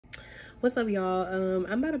What's up, y'all?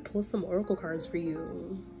 I'm about to pull some oracle cards for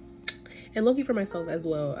you, and low-key for myself as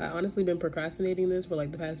well. I honestly been procrastinating this for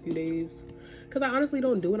like the past few days because I honestly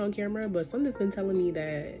don't do it on camera, but something's been telling me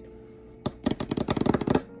that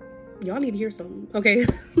y'all need to hear something. Okay.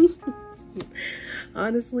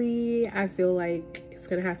 Honestly, I feel like it's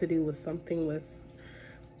gonna have to do with something with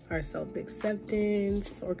our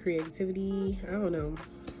self-acceptance or creativity. I don't know,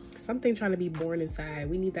 something trying to be born inside.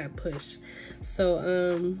 We need that push.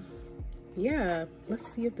 So yeah, let's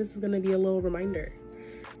see if this is gonna be a little reminder,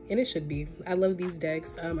 and it should be. I love these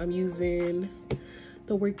decks. I'm using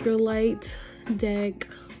the Work Your Light deck,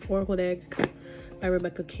 oracle deck by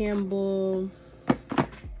Rebecca Campbell,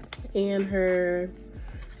 and her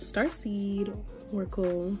Starseed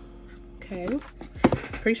oracle. Okay,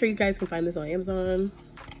 pretty sure you guys can find this on Amazon.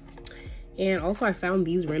 And also I found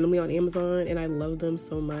these randomly on Amazon and I love them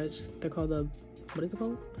so much. They're called the, what is it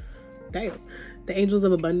called? Damn, the Angels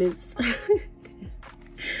of Abundance.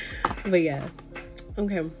 But yeah,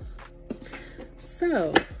 okay,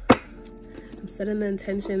 so I'm setting the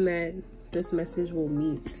intention that this message will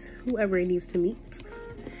meet whoever it needs to meet,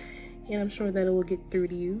 and I'm sure that it will get through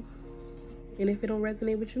to you. And if it don't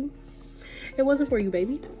resonate with you, it wasn't for you,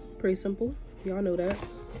 baby. Pretty simple. Y'all know that.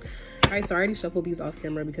 All right, so I already shuffled these off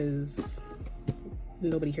camera because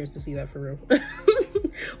nobody cares to see that for real.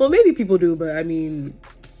 Well, maybe people do, but I mean,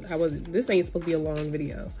 this ain't supposed to be a long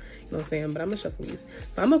video, you know what I'm saying? But I'm gonna shuffle these.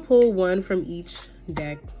 So I'm gonna pull one from each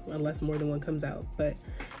deck unless more than one comes out. But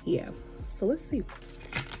yeah, so let's see.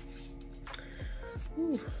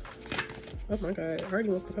 Ooh. Oh my god, it already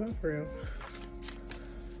wants to come out for real.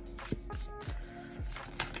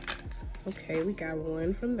 Okay, we got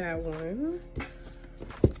one from that one.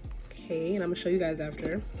 Okay, and I'm gonna show you guys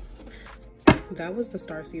after. That was the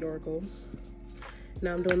Starseed oracle.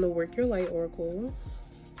 Now I'm doing the Work Your Light oracle.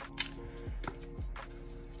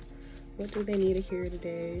 What do they need to hear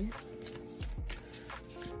today?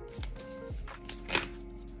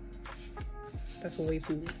 That's way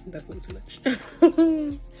too much.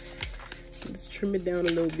 Let's trim it down a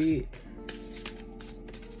little bit.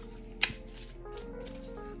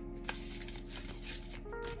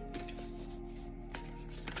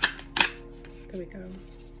 There we go.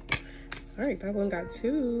 All right, that one got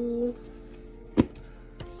 2.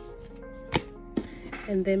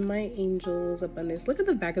 And then my Angels Abundance. Look at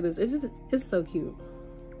the back of this. It's so cute.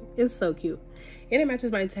 It's so cute. And it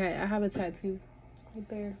matches my tat. I have a tattoo right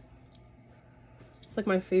there. It's like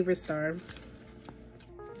my favorite star.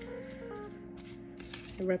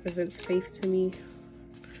 It represents faith to me.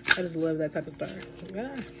 I just love that type of star.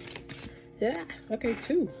 Yeah. Yeah. Okay,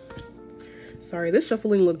 2. Sorry, this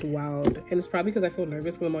shuffling looked wild, and it's probably because I feel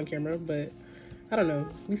nervous when I'm on camera, but I don't know.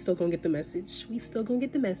 We still gonna get the message. We still gonna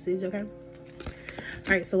get the message, okay?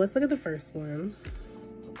 All right, so let's look at the first one.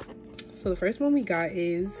 So the first one we got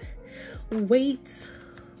is wait.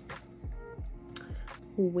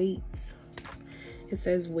 Wait. It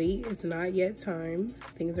says wait, it's not yet time.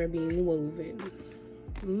 Things are being woven.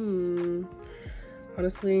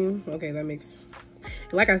 Honestly, okay, that makes...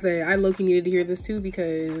 Like I said, I low-key needed to hear this too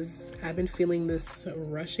because I've been feeling this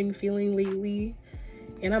rushing feeling lately,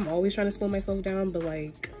 and I'm always trying to slow myself down, but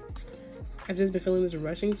like I've just been feeling this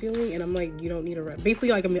rushing feeling, and I'm like, you don't need to rush. Basically,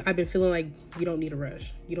 like I've been feeling like you don't need to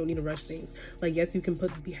rush. You don't need to rush things. Like, yes, you can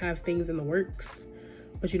have things in the works,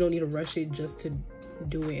 but you don't need to rush it just to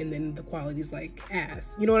do it, and then the quality's like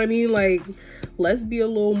ass. You know what I mean? Like, let's be a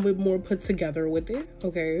little bit more put together with it,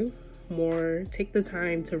 okay? More, take the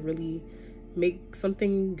time to really make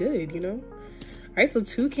something good, you know? All right, so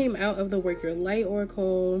 2 came out of the Work Your Light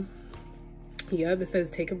oracle. Yep, it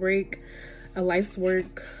says take a break, a life's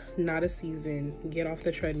work, not a season. Get off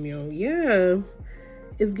the treadmill. Yeah,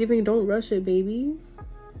 it's giving don't rush it, baby.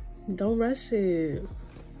 Don't rush it.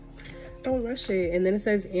 Don't rush it. And then it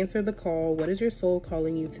says answer the call. What is your soul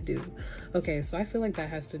calling you to do? Okay, so I feel like that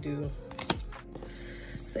has to do,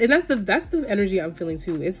 and that's the energy I'm feeling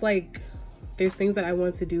too. It's like there's things that I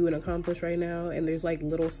want to do and accomplish right now, and there's like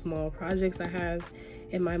little small projects I have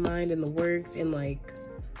in my mind in the works, and like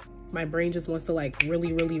my brain just wants to like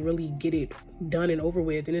really get it done and over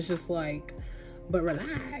with, and it's just like, but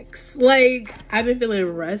relax. Like, I've been feeling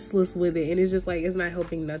restless with it, and it's just like, it's not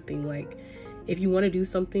helping nothing. Like, if you want to do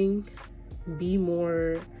something, be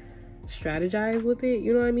more strategized with it,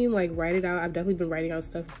 you know what I mean? Like, write it out. I've definitely been writing out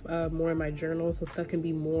stuff more in my journal, so stuff can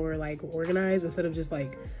be more like organized instead of just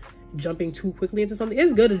like jumping too quickly into something.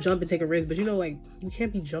 It's good to jump and take a risk, but you know, like, you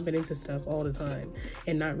can't be jumping into stuff all the time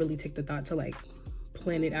and not really take the thought to like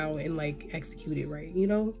plan it out and like execute it right, you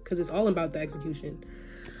know, because it's all about the execution.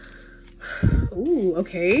 Ooh,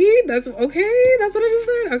 okay, that's what I just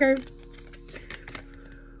said. Okay,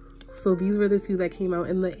 So these were the two that came out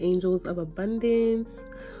in the Angels of Abundance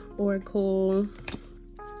Oracle.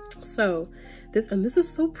 So this is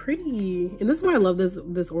so pretty, and this is why I love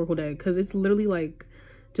this oracle deck, because it's literally like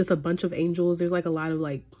just a bunch of angels. There's like a lot of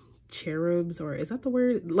like cherubs, or is that the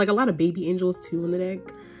word, like a lot of baby angels too in the deck.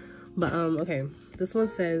 But okay, this one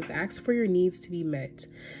says, ask for your needs to be met.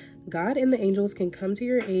 God and the angels can come to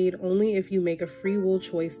your aid only if you make a free will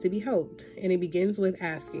choice to be helped, and it begins with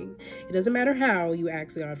asking. It doesn't matter how you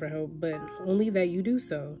ask God for help, but only that you do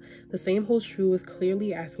so. The same holds true with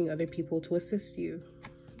clearly asking other people to assist you.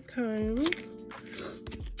 Okay.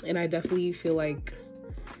 And I definitely feel like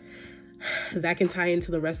that can tie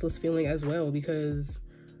into the restless feeling as well, because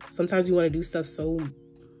sometimes you want to do stuff so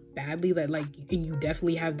badly that like, and you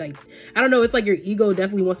definitely have like, I don't know, it's like your ego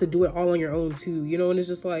definitely wants to do it all on your own too, you know. And it's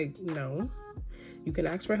just like, no, you can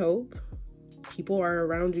ask for help. People are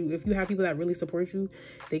around you. If you have people that really support you,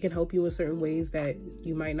 they can help you in certain ways that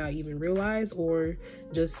you might not even realize, or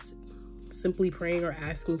just simply praying or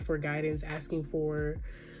asking for guidance, asking for,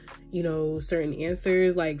 you know, certain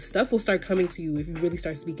answers. Like, stuff will start coming to you if you really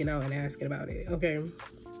start speaking out and asking about it. Okay,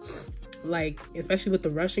 like especially with the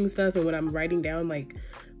rushing stuff, and when I'm writing down like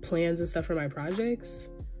plans and stuff for my projects,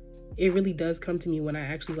 it really does come to me when I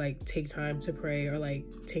actually like take time to pray, or like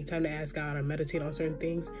take time to ask God, or meditate on certain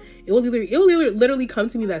things. It will literally come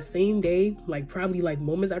to me that same day, like probably like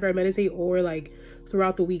moments after I meditate, or like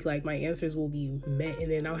throughout the week. Like my answers will be met,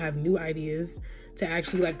 and then I'll have new ideas to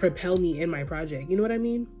actually like propel me in my project, you know what I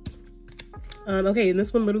mean? Okay, and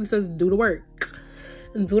this one literally says, do the work.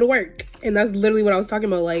 And do the work. And that's literally what I was talking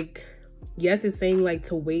about. Like, yes, it's saying like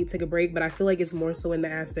to wait, take a break, but I feel like it's more so in the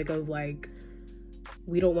aspect of like,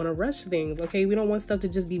 we don't want to rush things. Okay, we don't want stuff to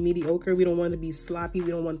just be mediocre. We don't want to be sloppy.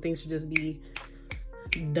 We don't want things to just be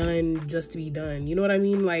done just to be done, you know what I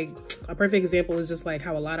mean? Like, a perfect example is just like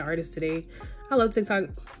how a lot of artists today, I love TikTok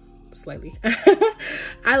slightly.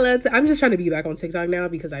 I'm just trying to be back on TikTok now,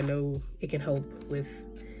 because I know it can help with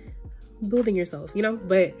building yourself, you know.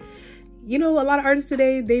 But you know, a lot of artists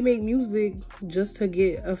today, they make music just to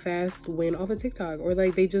get a fast win off of TikTok, or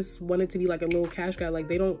like they just want it to be like a little cash grab. Like,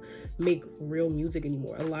 they don't make real music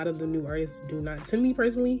anymore. A lot of the new artists do not. To me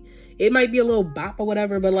personally, it might be a little bop or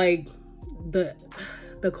whatever, but like the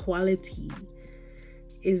quality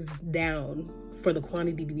is down for the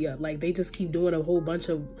quantity to be up. Like, they just keep doing a whole bunch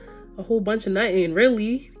of nothing.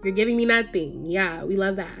 Really, you're giving me nothing. Yeah, we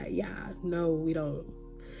love that. Yeah, no, we don't.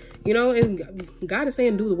 You know, and God is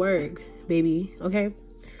saying, do the work, baby. Okay.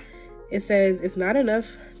 It says, it's not enough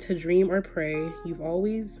to dream or pray. You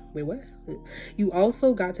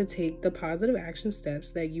also got to take the positive action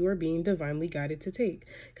steps that you are being divinely guided to take.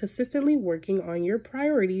 Consistently working on your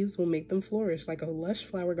priorities will make them flourish like a lush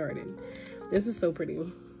flower garden. This is so pretty.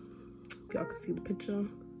 Y'all can see the picture.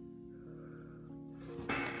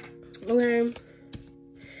 Okay.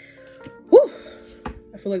 Whew.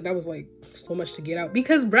 I feel like that was like so much to get out,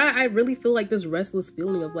 because bruh, I really feel like this restless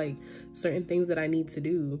feeling of like certain things that I need to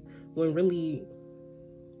do, when really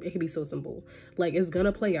it can be so simple. Like, it's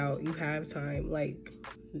gonna play out. You have time. Like,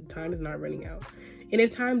 time is not running out. And if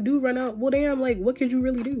time do run out, well damn, like what could you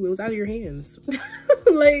really do? It was out of your hands.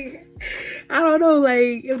 Like, I don't know,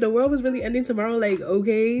 like if the world was really ending tomorrow, like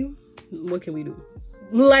okay, what can we do?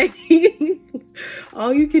 Like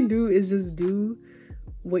all you can do is just do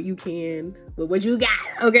what you can with what you got.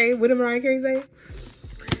 Okay, what did Mariah Carey say?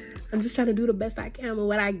 I'm just trying to do the best I can with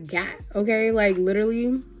what I got. Okay, like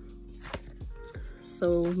literally.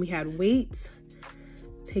 So we had wait,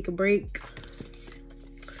 take a break,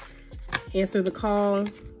 answer the call,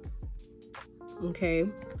 okay,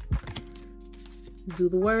 do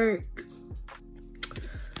the work,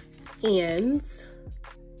 and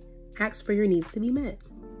ask for your needs to be met.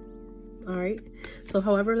 All right, so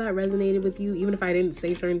however that resonated with you, even if I didn't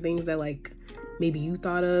say certain things that like maybe you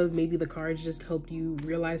thought of, maybe the cards just helped you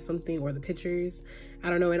realize something, or the pictures,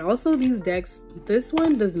 I don't know. And also these decks, this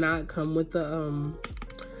one does not come with the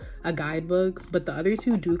a guidebook, but the other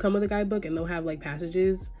two do come with a guidebook, and they'll have like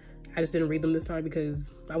passages. I just didn't read them this time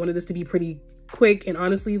because I wanted this to be pretty quick, and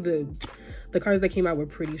honestly the cards that came out were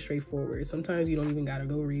pretty straightforward. Sometimes you don't even gotta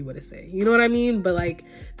go read what it say, you know what I mean? But like,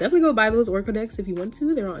 definitely go buy those oracle decks if you want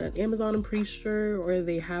to. They're on Amazon, I'm pretty sure, or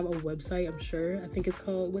they have a website, I'm sure. I think it's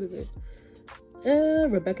called, what is it?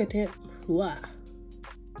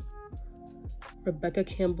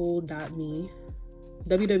 RebeccaCampbell.me,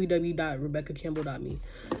 www.RebeccaCampbell.me.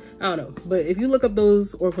 I don't know, but if you look up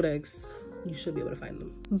those oracle decks, you should be able to find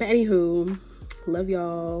them. But anywho, love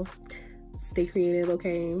y'all. Stay creative,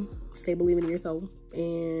 okay? Stay believing in yourself,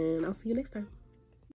 and I'll see you next time.